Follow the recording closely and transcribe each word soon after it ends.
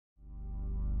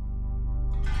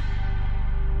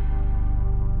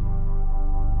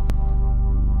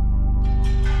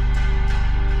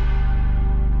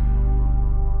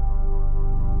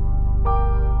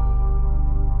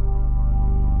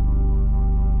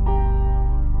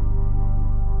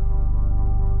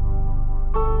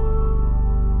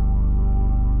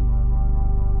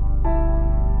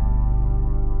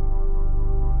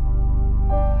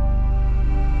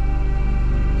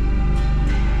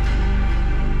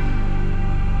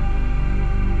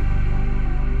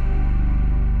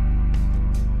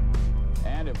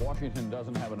Washington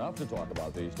doesn't have enough to talk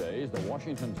about these days. The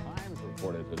Washington Times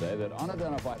reported today that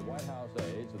unidentified White House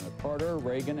aides in the Carter,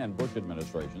 Reagan, and Bush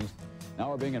administrations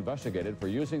now are being investigated for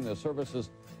using the services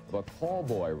of a call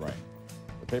boy ring.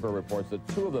 The paper reports that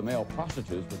 2 of the male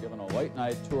prostitutes were given a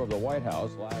late-night tour of the White House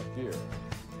last year.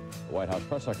 The White House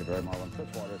press secretary, Marlin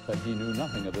Fitzwater, said he knew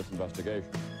nothing of this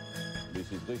investigation.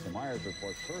 NBC's Lisa Myers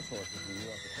reports her sources in the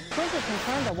U.S. Sources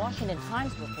confirmed the Washington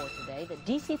Times report today that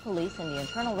D.C. police and the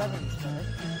Internal Revenue Service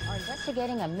are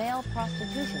investigating a male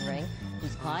prostitution ring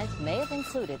whose clients may have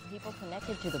included people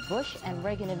connected to the Bush and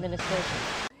Reagan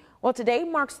administrations. Well, today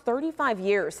marks 35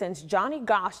 years since Johnny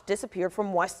Gosch disappeared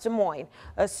from West Des Moines,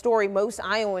 a story most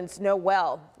Iowans know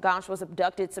well. Gosch was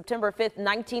abducted September 5th,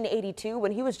 1982,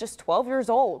 when he was just 12 years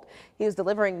old. He was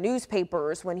delivering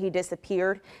newspapers when he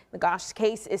disappeared. The Gosch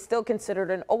case is still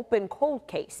considered an open cold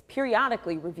case,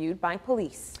 periodically reviewed by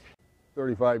police.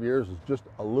 35 years is just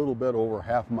a little bit over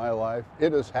half my life.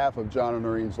 It is half of John and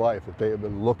Noreen's life that they have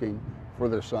been looking for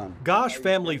their son. Gosch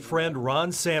family friend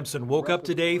Ron Sampson woke up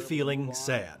today feeling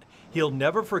sad. He'll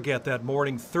never forget that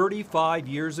morning 35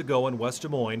 years ago in West Des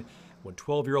Moines when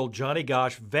 12-year-old Johnny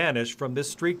Gosch vanished from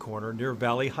this street corner near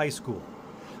Valley High School.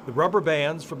 The rubber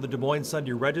bands from the Des Moines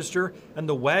Sunday Register and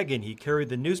the wagon he carried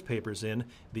the newspapers in,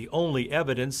 the only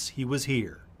evidence he was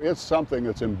here. It's something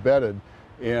that's embedded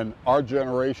in our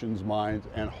generation's minds,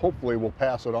 and hopefully we'll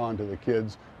pass it on to the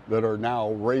kids that are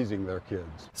now raising their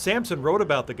kids. Sampson wrote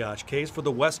about the Gosch case for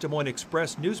the West Des Moines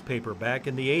Express newspaper back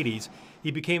in the 80s.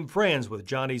 He became friends with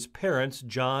Johnny's parents,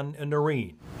 John and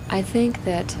Noreen. I think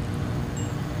that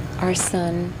our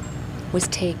son was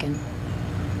taken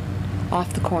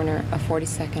off the corner of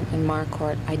 42nd and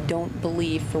Marquardt. I don't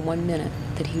believe for 1 minute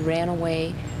that he ran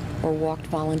away or walked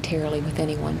voluntarily with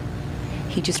anyone.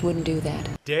 He just wouldn't do that.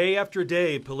 Day after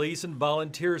day, police and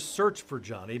volunteers searched for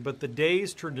Johnny, but the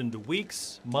days turned into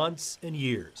weeks, months, and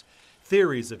years.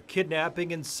 Theories of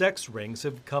kidnapping and sex rings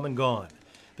have come and gone.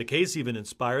 The case even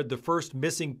inspired the first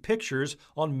missing pictures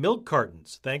on milk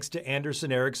cartons, thanks to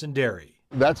Anderson Erickson Dairy.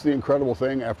 That's the incredible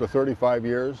thing. After 35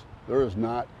 years, there is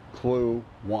not clue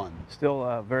one. Still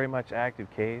a very much active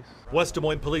case. West Des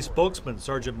Moines Police spokesman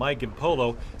Sergeant Mike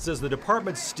Impolo says the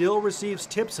department still receives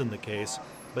tips in the case,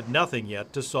 but nothing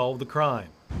yet to solve the crime.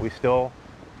 We still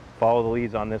follow the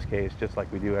leads on this case just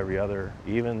like we do every other,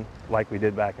 even like we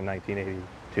did back in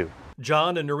 1982.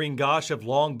 John and Noreen Gosch have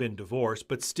long been divorced,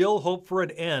 but still hope for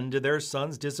an end to their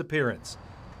son's disappearance.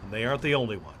 And they aren't the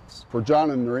only ones. For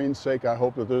John and Noreen's sake, I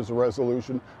hope that there's a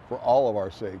resolution. For all of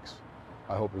our sakes,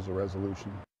 I hope there's a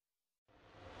resolution.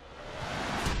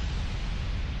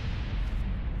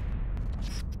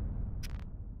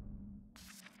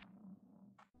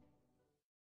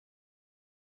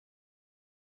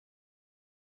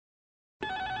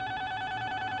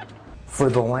 For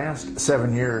the last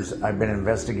 7 years, I've been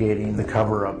investigating the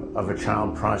cover-up of a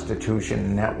child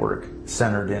prostitution network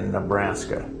centered in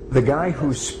Nebraska. The guy who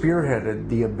spearheaded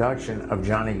the abduction of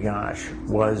Johnny Gosch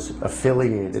was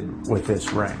affiliated with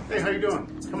this ring. Hey, how you doing?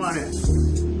 Come on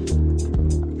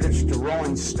in. Pitched to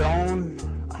Rolling Stone,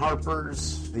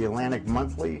 Harper's, the Atlantic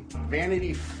Monthly,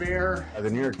 Vanity Fair, the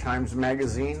New York Times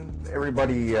Magazine.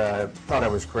 Everybody thought I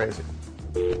was crazy.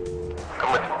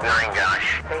 I'm with Noreen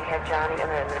Gosch. They had Johnny in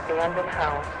an abandoned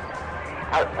house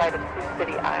outside of Sioux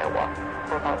City, Iowa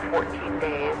for about 14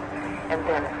 days. And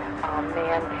then a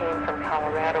man came from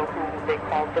Colorado who they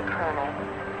called the Colonel,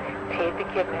 paid the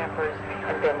kidnappers,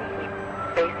 and then he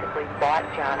basically bought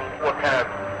Johnny. What kind of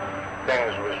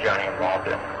things was Johnny involved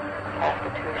in?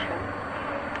 Prostitution,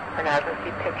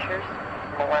 pornography pictures,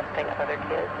 molesting other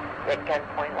kids at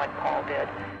gunpoint like Paul did.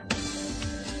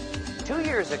 2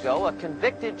 years ago, a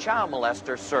convicted child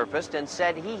molester surfaced and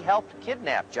said he helped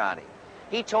kidnap Johnny.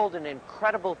 He told an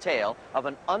incredible tale of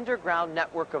an underground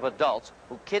network of adults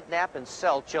who kidnap and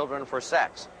sell children for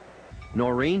sex.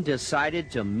 Noreen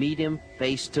decided to meet him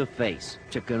face to face,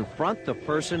 to confront the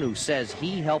person who says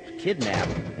he helped kidnap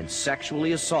and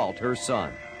sexually assault her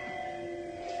son.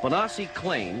 Bonassi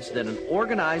claims that an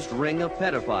organized ring of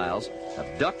pedophiles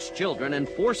abducts children and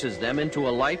forces them into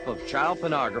a life of child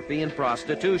pornography and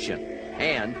prostitution,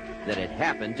 and that it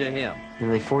happened to him.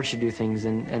 And they force you to do things,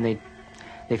 and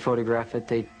they photograph it,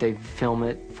 they film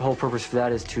it. The whole purpose for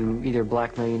that is to either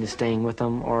blackmail you into staying with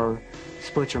them or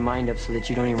split your mind up so that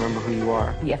you don't even remember who you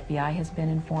are. The FBI has been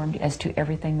informed as to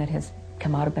everything that has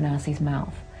come out of Bonassi's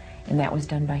mouth, and that was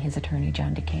done by his attorney,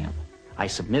 John DeCamp. I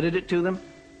submitted it to them,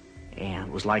 and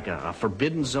it was like a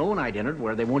forbidden zone I'd entered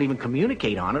where they won't even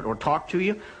communicate on it or talk to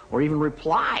you or even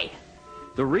reply.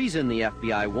 The reason the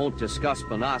FBI won't discuss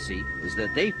Bonassi is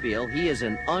that they feel he is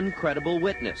an uncredible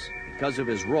witness, because of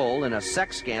his role in a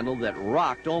sex scandal that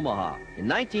rocked Omaha. In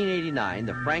 1989,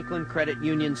 the Franklin Credit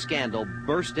Union scandal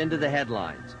burst into the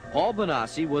headlines. Paul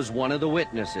Benassi was one of the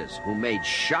witnesses who made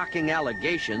shocking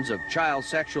allegations of child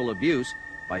sexual abuse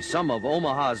by some of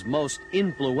Omaha's most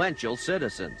influential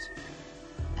citizens.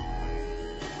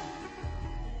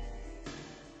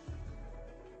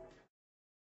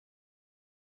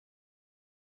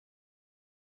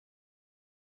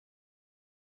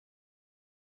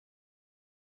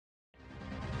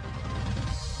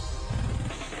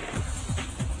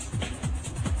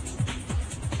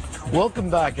 Welcome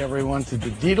back, everyone, to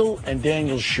the Deedle and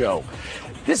Daniel Show.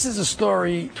 This is a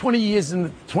story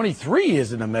 23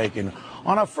 years in the making.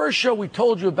 On our first show, we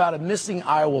told you about a missing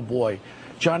Iowa boy,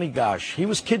 Johnny Gosch. He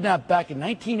was kidnapped back in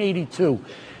 1982.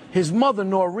 His mother,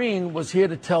 Noreen, was here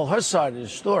to tell her side of the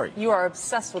story. You are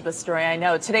obsessed with this story, I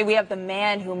know. Today we have the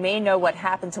man who may know what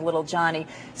happened to little Johnny.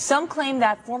 Some claim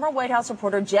that former White House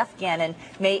reporter Jeff Gannon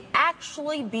may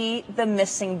actually be the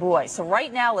missing boy. So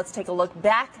right now, let's take a look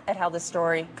back at how this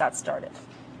story got started.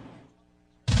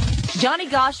 Johnny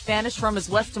Gosch vanished from his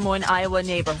West Des Moines, Iowa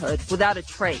neighborhood without a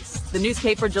trace. The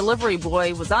newspaper delivery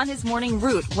boy was on his morning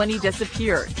route when he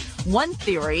disappeared. One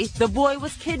theory, the boy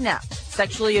was kidnapped,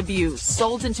 sexually abused,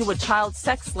 sold into a child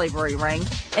sex slavery ring,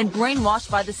 and brainwashed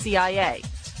by the CIA.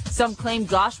 Some claim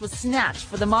Gosch was snatched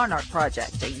for the Monarch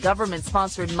Project, a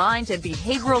government-sponsored mind and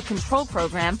behavioral control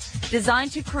program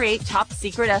designed to create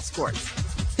top-secret escorts.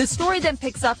 The story then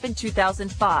picks up in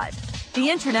 2005. The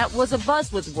internet was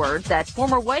abuzz with word that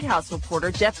former White House reporter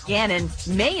Jeff Gannon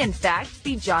may in fact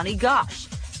be Johnny Gosch.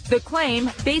 The claim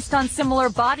based on similar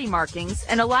body markings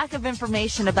and a lack of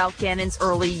information about Gannon's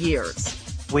early years.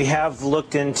 We have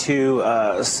looked into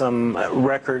some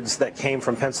records that came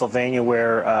from Pennsylvania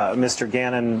where Mr.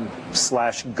 Gannon /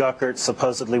 Guckert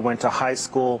supposedly went to high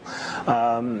school.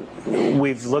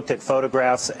 We've looked at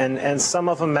photographs, and some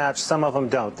of them match, some of them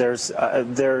don't.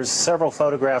 There's several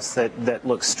photographs that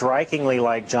look strikingly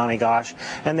like Johnny Gosch,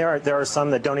 and there are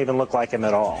some that don't even look like him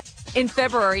at all. In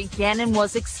February, Gannon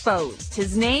was exposed.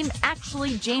 His name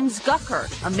actually James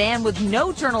Guckert, a man with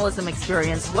no journalism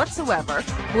experience whatsoever,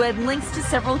 who had links to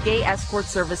several gay escort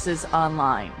services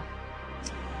online.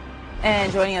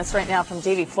 And joining us right now from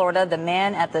Davie, Florida, the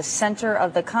man at the center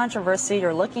of the controversy.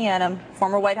 You're looking at him,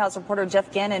 former White House reporter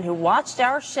Jeff Gannon, who watched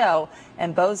our show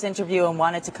and Bo's interview and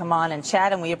wanted to come on and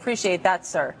chat, and we appreciate that,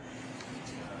 sir.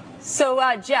 So,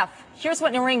 Jeff, here's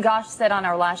what Noreen Gosch said on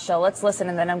our last show. Let's listen,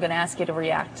 and then I'm going to ask you to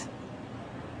react.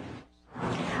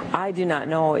 I do not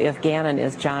know if Gannon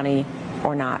is Johnny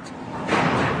or not.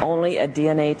 Only a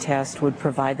DNA test would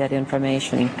provide that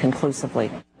information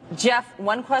conclusively. Jeff,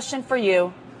 one question for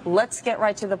you. Let's get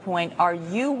right to the point. Are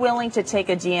you willing to take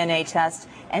a DNA test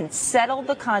and settle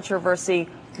the controversy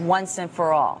once and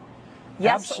for all?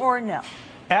 Yes or no?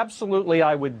 Absolutely,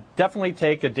 I would definitely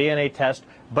take a DNA test,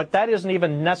 but that isn't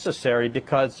even necessary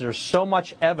because there's so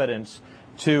much evidence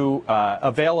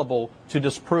available to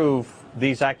disprove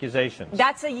these accusations.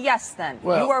 That's a yes, then.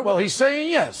 Well, he's saying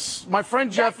yes. My friend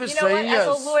Jeff is saying yes.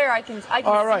 As a lawyer, I can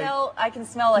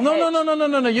smell a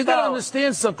No. You got to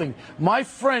understand something. My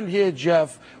friend here,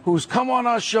 Jeff, who's come on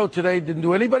our show today, didn't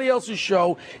do anybody else's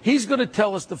show, he's going to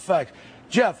tell us the facts.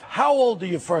 Jeff, how old are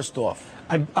you, first off?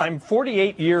 I'm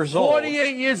 48 years old.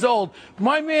 48 years old.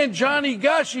 My man Johnny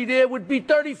Gosch there would be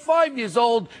 35 years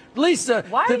old. Lisa,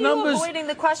 why the are you numbers. Avoiding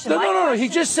the question? No. He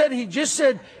just said,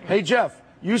 hey, Jeff,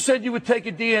 you said you would take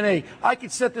a DNA. I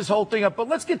could set this whole thing up, but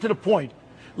let's get to the point.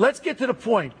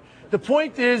 The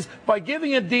point is, by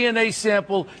giving a DNA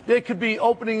sample, there could be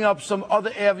opening up some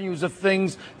other avenues of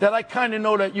things that I kind of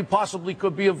know that you possibly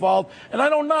could be involved, and I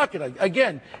don't knock it.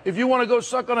 Again, if you want to go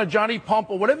suck on a Johnny Pump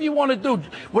or whatever you want to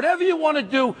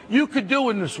do, you could do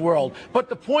in this world. But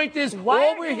the point is,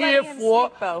 all we're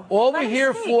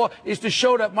here for is to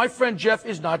show that my friend Jeff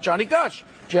is not Johnny Gosch.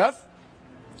 Jeff?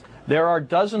 There are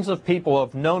dozens of people who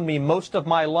have known me most of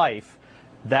my life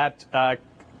that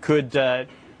could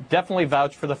definitely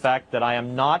vouch for the fact that I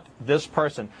am not this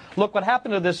person. Look, what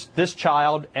happened to this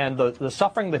child and the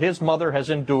suffering that his mother has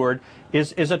endured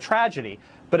is a tragedy.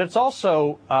 But it's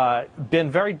also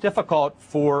been very difficult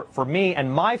for me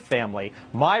and my family,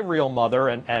 my real mother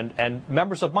and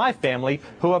members of my family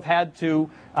who have had to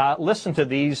listen to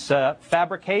these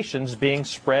fabrications being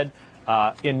spread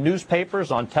in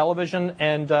newspapers, on television,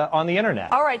 and on the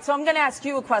internet. All right, so I'm going to ask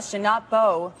you a question, not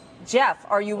Bo. Jeff,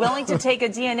 are you willing to take a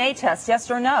DNA test, yes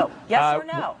or no? Yes or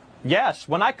no? Yes,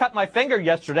 when I cut my finger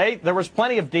yesterday, there was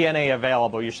plenty of DNA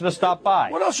available. You should have stopped by.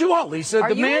 What else you want, Lisa?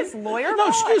 Are you his lawyer? No,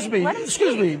 excuse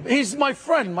me. He's my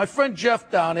friend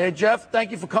Jeff down there. Jeff, thank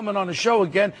you for coming on the show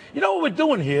again. You know what we're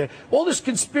doing here? All this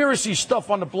conspiracy stuff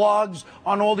on the blogs,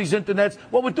 on all these internets,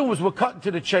 what we're doing is we're cutting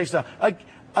to the chase now.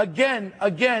 Again,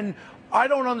 I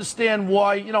don't understand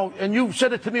why, and you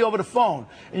said it to me over the phone,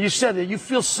 and you said that you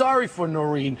feel sorry for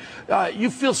Noreen. You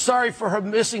feel sorry for her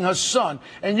missing her son,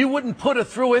 and you wouldn't put her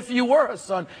through if you were her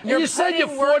son. And you said you're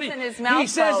 40. In his mouth, he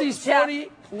says he's 40.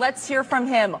 Jeff, let's hear from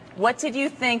him. What did you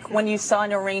think when you saw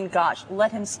Noreen Gosch?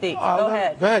 Let him speak. Go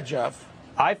ahead. Go ahead, Jeff.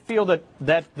 I feel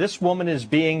that this woman is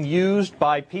being used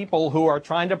by people who are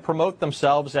trying to promote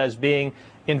themselves as being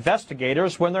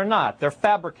investigators when they're not. They're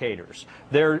fabricators.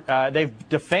 They've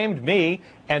defamed me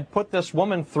and put this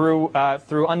woman through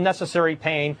unnecessary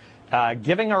pain,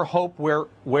 giving her hope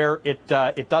where it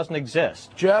doesn't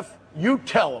exist. Jeff, you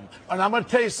tell them. And I'm going to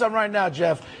tell you something right now,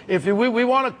 Jeff. If we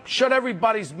want to shut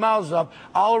everybody's mouths up,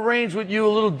 I'll arrange with you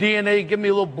a little DNA, give me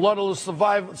a little blood, a little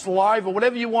saliva,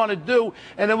 whatever you want to do,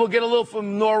 and then we'll get a little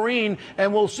from Noreen,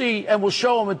 and we'll see, and we'll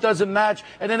show them it doesn't match,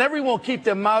 and then everyone will keep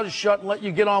their mouths shut and let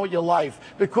you get on with your life.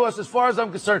 Because as far as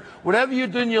I'm concerned, whatever you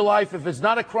do in your life, if it's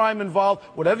not a crime involved,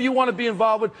 whatever you want to be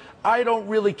involved with, I don't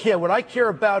really care. What I care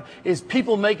about is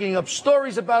people making up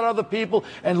stories about other people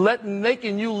and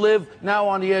making you live now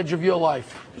on the edge of your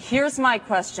life. Here's my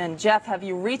question. Jeff, have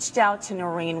you reached out to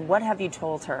Noreen? What have you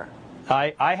told her?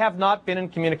 I have not been in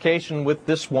communication with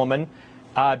this woman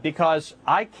because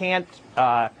I can't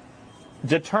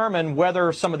determine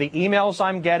whether some of the emails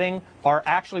I'm getting are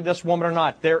actually this woman or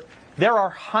not. There are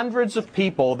hundreds of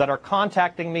people that are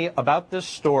contacting me about this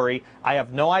story. I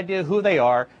have no idea who they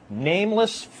are.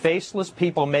 Nameless, faceless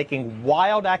people making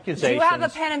wild accusations. Do you have a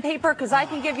pen and paper? Because I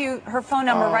can give you her phone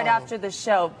number right after the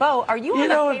show. Bo, are you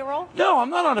on a payroll? No, I'm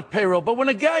not on a payroll. But when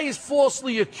a guy is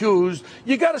falsely accused,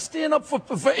 you got to stand up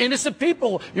for innocent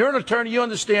people. You're an attorney. You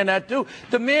understand that, too.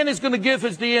 The man is going to give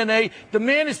his DNA. The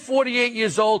man is 48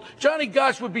 years old. Johnny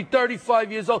Gosch would be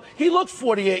 35 years old. He looks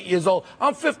 48 years old.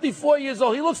 I'm 54 years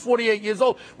old. He looks 48 years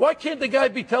old. Why can't the guy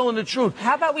be telling the truth?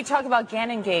 How about we talk about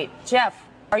Gannon Gate? Jeff,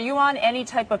 are you on any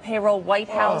type of payroll, White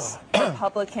House,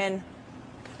 Republican?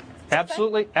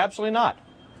 Absolutely not.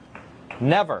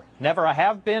 Never. I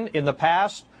have been in the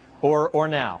past or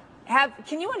now.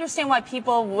 Can you understand why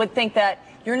people would think that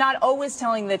you're not always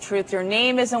telling the truth? Your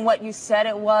name isn't what you said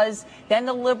it was. Then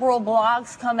the liberal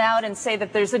blogs come out and say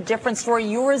that there's a different story.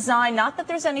 You resign. Not that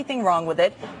there's anything wrong with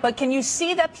it, but can you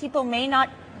see that people may not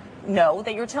know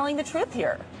that you're telling the truth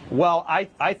here? Well,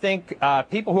 I think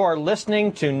people who are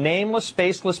listening to nameless,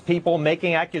 faceless people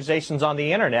making accusations on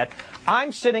the internet,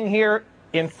 I'm sitting here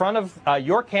in front of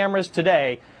your cameras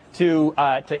today to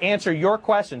answer your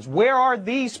questions. Where are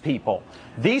these people?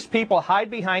 These people hide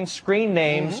behind screen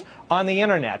names on the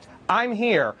internet. I'm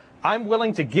here. I'm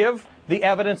willing to give the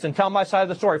evidence and tell my side of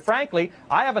the story. Frankly,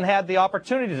 I haven't had the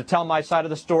opportunity to tell my side of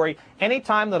the story. Any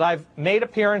time that I've made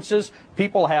appearances,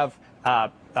 people have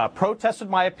protested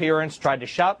my appearance, tried to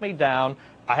shout me down.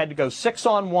 I had to go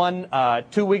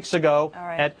 6-on-1 2 weeks ago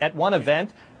at one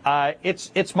event.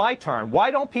 It's my turn. Why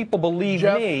don't people believe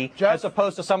me as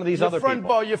opposed to some of these other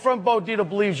people? Your friend Bo Dito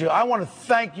believes you. I want to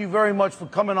thank you very much for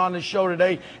coming on the show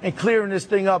today and clearing this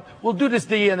thing up. We'll do this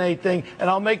DNA thing, and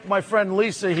I'll make my friend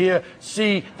Lisa here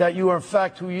see that you are in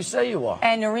fact who you say you are.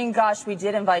 And Noreen Gosch, we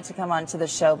did invite to come on to the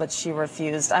show, but she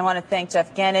refused. I want to thank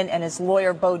Jeff Gannon and his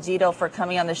lawyer Bo Dito for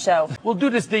coming on the show. We'll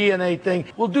do this DNA thing.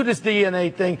 We'll do this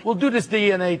DNA thing. We'll do this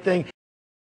DNA thing.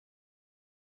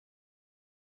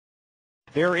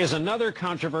 There is another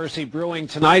controversy brewing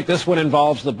tonight. This one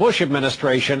involves the Bush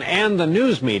administration and the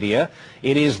news media.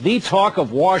 It is the talk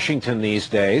of Washington these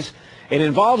days. It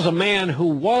involves a man who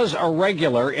was a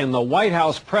regular in the White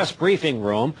House press briefing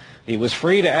room. He was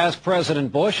free to ask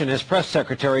President Bush and his press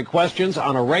secretary questions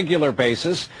on a regular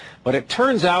basis, but it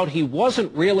turns out he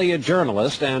wasn't really a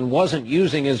journalist and wasn't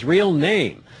using his real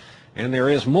name. And there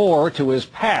is more to his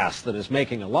past that is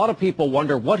making a lot of people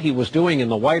wonder what he was doing in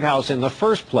the White House in the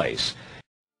first place.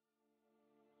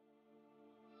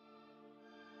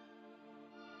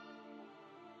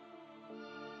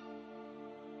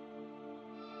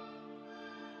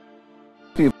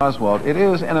 Steve Oswald, it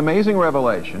is an amazing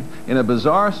revelation in a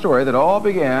bizarre story that all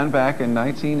began back in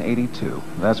 1982.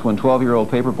 That's when 12-year-old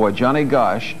paperboy Johnny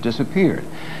Gosch disappeared.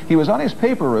 He was on his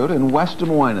paper route in West Des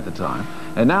Moines at the time,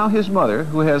 and now his mother,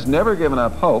 who has never given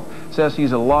up hope, says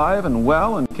he's alive and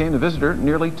well and came to visit her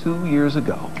nearly 2 years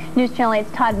ago. News Channel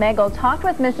 8's Todd Megel talked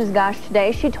with Mrs. Gosch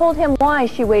today. She told him why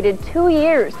she waited 2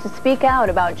 years to speak out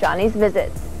about Johnny's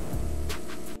visits.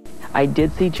 I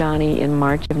did see Johnny in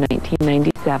March of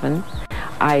 1997.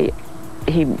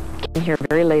 He came here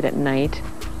very late at night.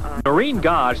 Noreen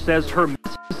Gosch says her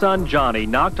missing son Johnny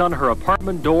knocked on her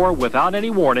apartment door without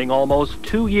any warning almost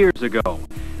 2 years ago.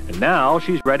 And now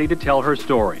she's ready to tell her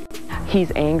story.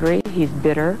 He's angry, he's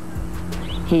bitter,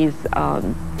 he's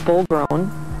full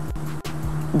grown,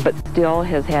 but still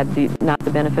has had not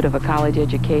the benefit of a college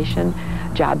education,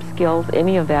 job skills,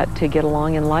 any of that to get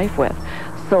along in life with.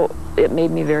 So it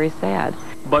made me very sad.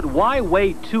 But why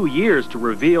wait 2 years to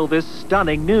reveal this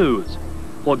stunning news?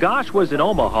 Well, Gosch was in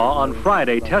Omaha on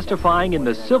Friday testifying in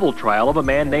the civil trial of a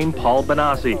man named Paul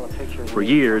Benassi. For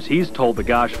years, he's told the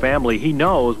Gosch family he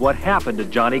knows what happened to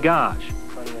Johnny Gosch.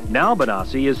 Now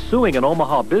Benassi is suing an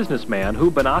Omaha businessman who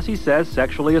Benassi says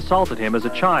sexually assaulted him as a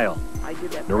child.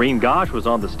 Noreen Gosch was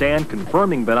on the stand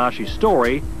confirming Benassi's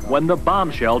story when the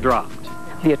bombshell dropped.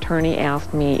 The attorney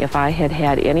asked me if I had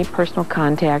had any personal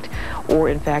contact or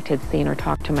in fact had seen or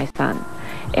talked to my son.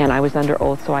 And I was under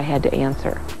oath, so I had to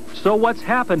answer. So what's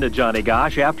happened to Johnny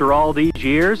Gosch after all these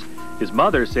years? His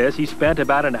mother says he spent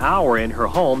about an hour in her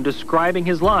home describing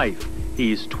his life.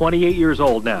 He's 28 years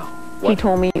old now. He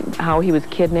told me how he was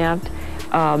kidnapped.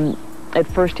 At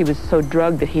first he was so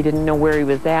drugged that he didn't know where he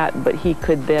was at, but he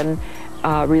could then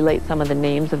relate some of the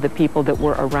names of the people that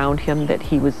were around him, that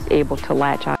he was able to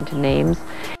latch on to names.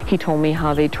 He told me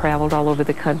how they traveled all over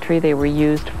the country. They were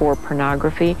used for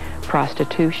pornography,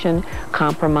 prostitution,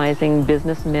 compromising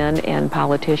businessmen and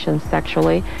politicians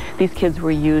sexually. These kids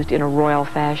were used in a royal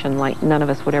fashion like none of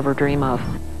us would ever dream of.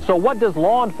 So what does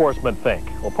law enforcement think?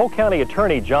 Well, Polk County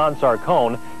Attorney John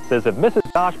Sarcone says if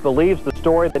Mrs. Gosch believes the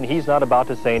story, then he's not about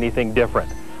to say anything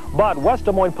different. But West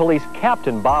Des Moines Police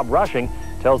Captain Bob Rushing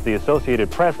tells the Associated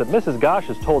Press that Mrs. Gosch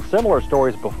has told similar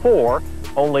stories before,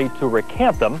 only to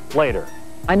recant them later.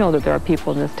 I know that there are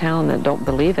people in this town that don't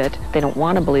believe it. They don't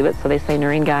want to believe it, so they say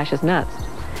Noreen Gosch is nuts.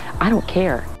 I don't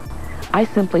care. I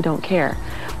simply don't care.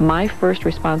 My first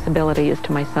responsibility is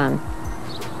to my son,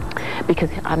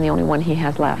 because I'm the only one he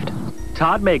has left.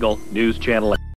 Todd Magel, News Channel 8.